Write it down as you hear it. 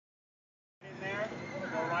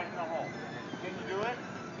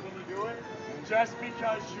Just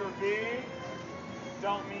because you're big,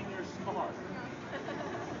 don't mean you're smart.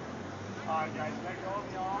 All right, guys, let go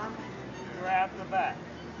of the arm, grab the back.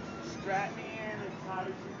 Strap me in as tight as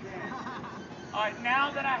you can. All right,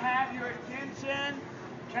 now that I have your attention,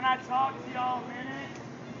 can I talk to y'all a minute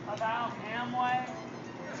about Amway?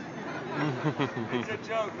 It's a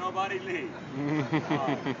joke, nobody leave.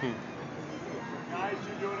 Guys,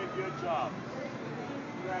 you're doing a good job.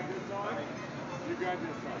 You grab this arm, you grab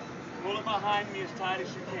this arm. Pull it behind me as tight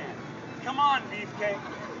as you can. Come on, Beefcake.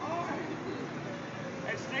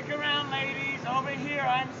 And stick around, ladies. Over here,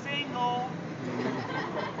 I'm single.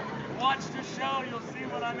 Watch the show, you'll see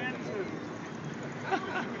what I'm into.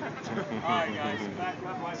 Alright, guys, back up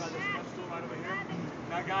right by this step stool right over here.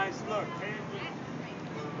 Now, guys, look.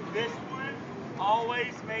 This one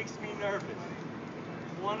always makes me nervous.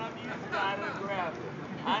 One of you's got to grab it.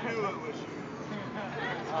 I knew it was you.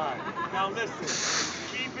 Alright, now listen.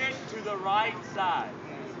 Keep it to the right side.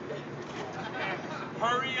 And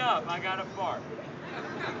hurry up, I got to fart.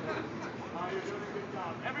 Oh, you're doing a good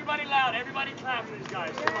job. Everybody loud, everybody clap for these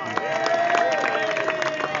guys. Come on.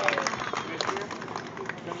 Mister,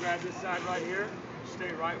 come grab this side right here.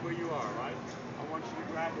 Stay right where you are, right? I want you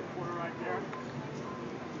to grab the corner right there.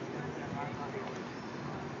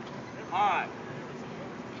 All right.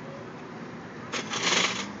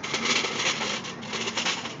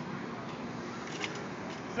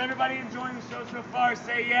 Is everybody enjoying the show so far?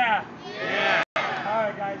 Say yeah. Yeah. All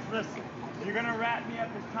right, guys, listen. You're going to wrap me up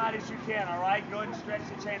as tight as you can, all right? Go ahead and stretch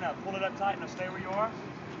the chain up. Pull it up tight. Now stay where you are.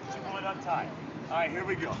 Just pull it up tight. All right, here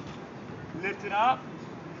we go. Lift it up.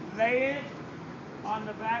 Lay it on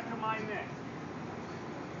the back of my neck.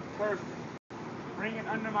 Perfect. Bring it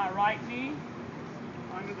under my right knee,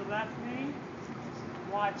 under the left knee.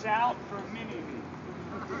 Watch out for mini me.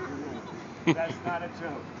 That's not a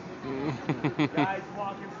joke. Guys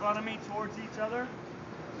walk in front of me towards each other.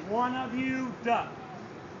 One of you duck.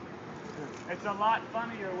 It's a lot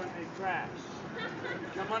funnier when they crash.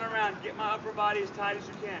 Come on around. Get my upper body as tight as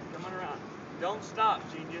you can. Come on around. Don't stop,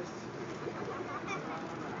 genius.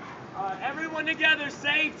 Everyone together,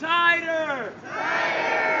 say tighter.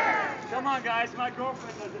 Tighter. Come on, guys. My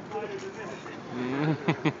girlfriend does it tighter than this.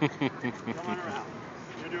 Come on around.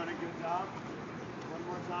 You're doing a good job. One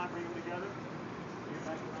more time. Bring them together. Get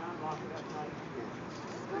back around. Lock it up tight as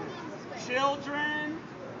you can. Children,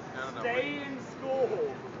 stay in school.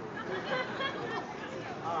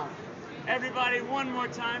 Everybody, one more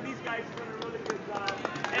time. These guys are doing a really good job.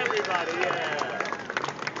 Everybody, yeah.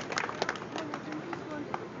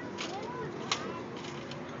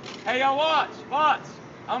 Hey, y'all, watch.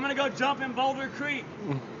 I'm gonna go jump in Boulder Creek.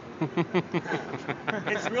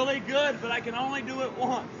 It's really good, but I can only do it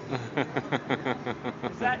once.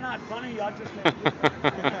 Is that not funny? Y'all just can't do it.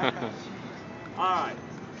 All right,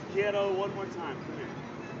 kiddo, one more time. Come here.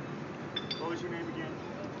 What was your name again?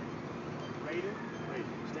 Raiden?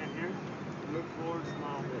 Raiden, stand here. Look forward,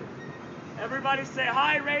 smile big. Everybody say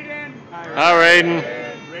hi, Raiden. Hi, Raiden.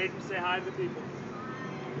 Raiden, say hi to the people.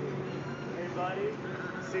 Hey, buddy.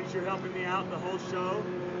 Since you're helping me out the whole show,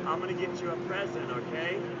 I'm gonna get you a present,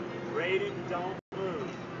 okay? Raiden, don't move.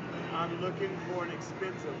 I'm looking for an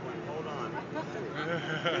expensive one. Hold on.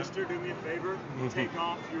 Mister, do me a favor. Take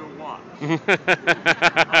off your watch. All he's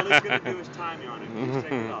gonna do is tie me on it. Just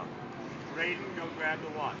take it off. Raiden, go grab the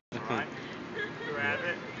watch, all right? Grab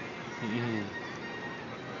it.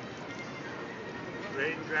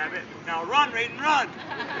 Raiden, grab it. Now run, Raiden, run!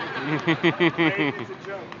 Raiden, it's a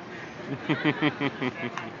joke. You're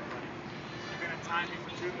gonna time me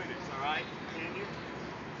for 2 minutes, all right? Can you?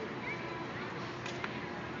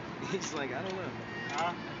 He's like, I don't know.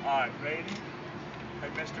 Huh? All right, Raiden. Hey,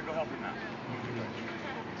 mister, go help him out.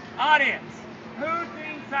 Audience, who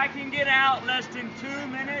thinks I can get out less than 2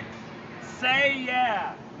 minutes? Say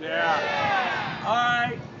yeah. Yeah. All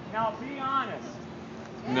right, now be honest.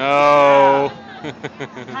 No.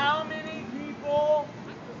 How many people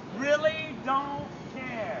really don't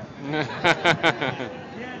care?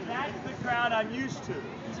 Yeah, that's the crowd I'm used to.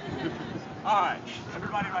 All right,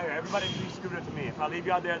 everybody right here. Everybody please scoot up to me. If I leave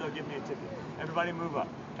you out there, they'll give me a ticket. Everybody move up.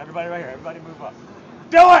 Everybody right here. Everybody move up.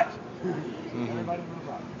 Do it! Everybody move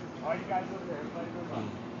up. All you guys over there, everybody move up.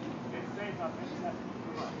 It's safe up there. Just have to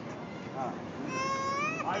move up. All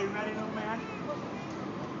right. Are you ready, little man?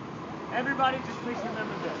 Everybody just please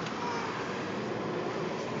remember this.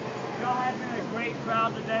 Y'all have been a great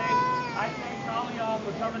crowd today. I thank all of y'all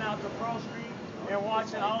for coming out to Pearl Street and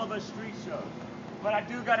watching all of us street shows. But I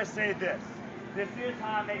do gotta say this. This is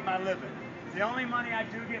how I make my living. The only money I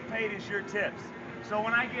do get paid is your tips. So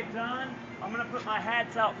when I get done, I'm gonna put my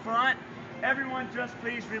hats out front. Everyone just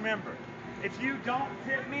please remember, if you don't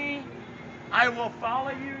tip me, I will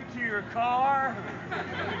follow you to your car,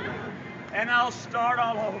 and I'll start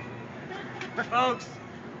all over. Folks,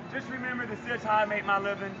 just remember this is how I make my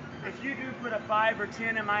living. If you do put a 5 or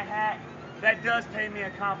 10 in my hat, that does pay me a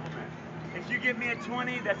compliment. If you give me a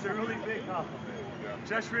 20, that's a really big compliment.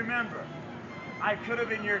 Just remember, I could have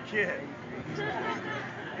been your kid.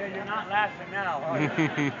 Yeah, you're not laughing now, are you?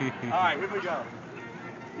 All right, here we go.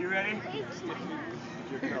 You ready?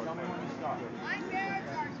 Tell me when to start. My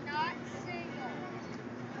parents are not single.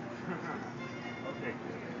 Okay.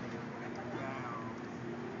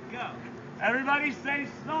 Go. Everybody say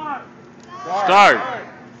start. Start.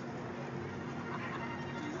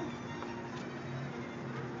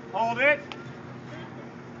 Hold it.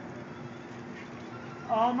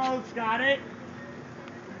 Almost got it.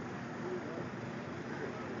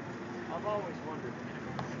 I've always wondered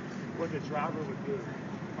what the driver would do.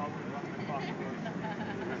 Probably running across the road.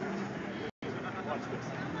 Watch this.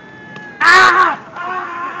 Ah!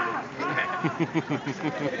 Ah!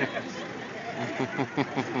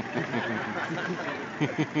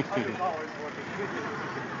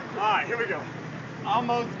 Alright, here we go.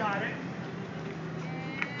 Almost got it.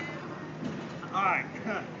 Alright.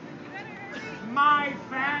 My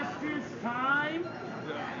fastest time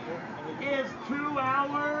is 2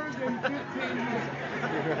 hours and 15 minutes.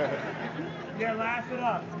 Yeah, laugh it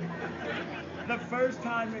up. The first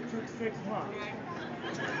time it took 6 months.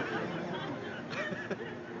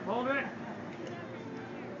 Hold it.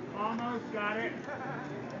 Almost got it.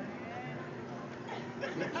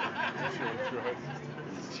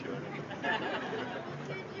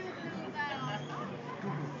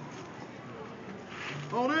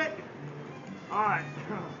 Hold it. Alright.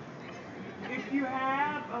 If you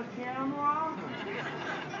have a camera,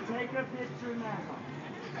 take a picture now.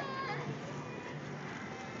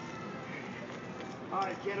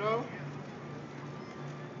 Alright, kiddo.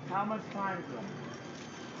 How much time is left?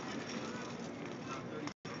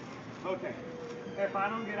 Okay. If I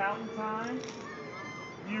don't get out in time,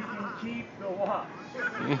 you can keep the watch.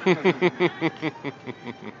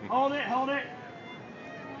 Hold it, hold it.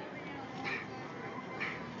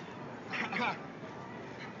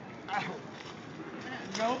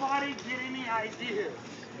 Nobody get any ideas.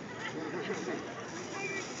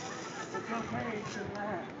 It's okay to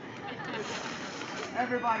laugh.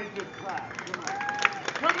 Everybody just clap.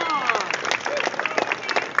 Come on.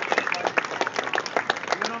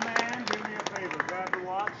 Little man, do me a favor. Grab the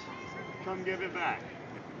watch. Come give it back.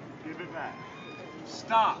 Give it back.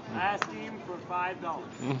 Stop. Ask him for $5.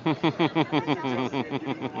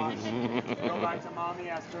 Go back to mommy.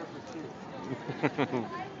 Ask her for 2.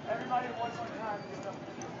 Everybody, one more time.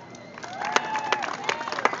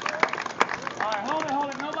 All right, hold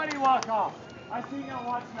it. Nobody walk off. I see y'all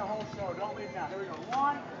watching the whole show. Don't leave now. Here we go.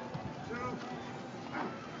 1, 2.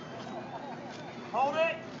 Hold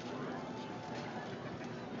it.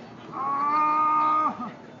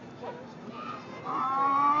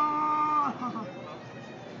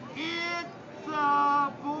 It's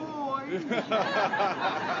a boy.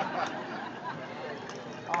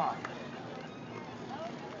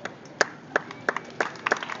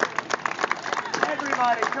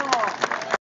 Everybody, come on.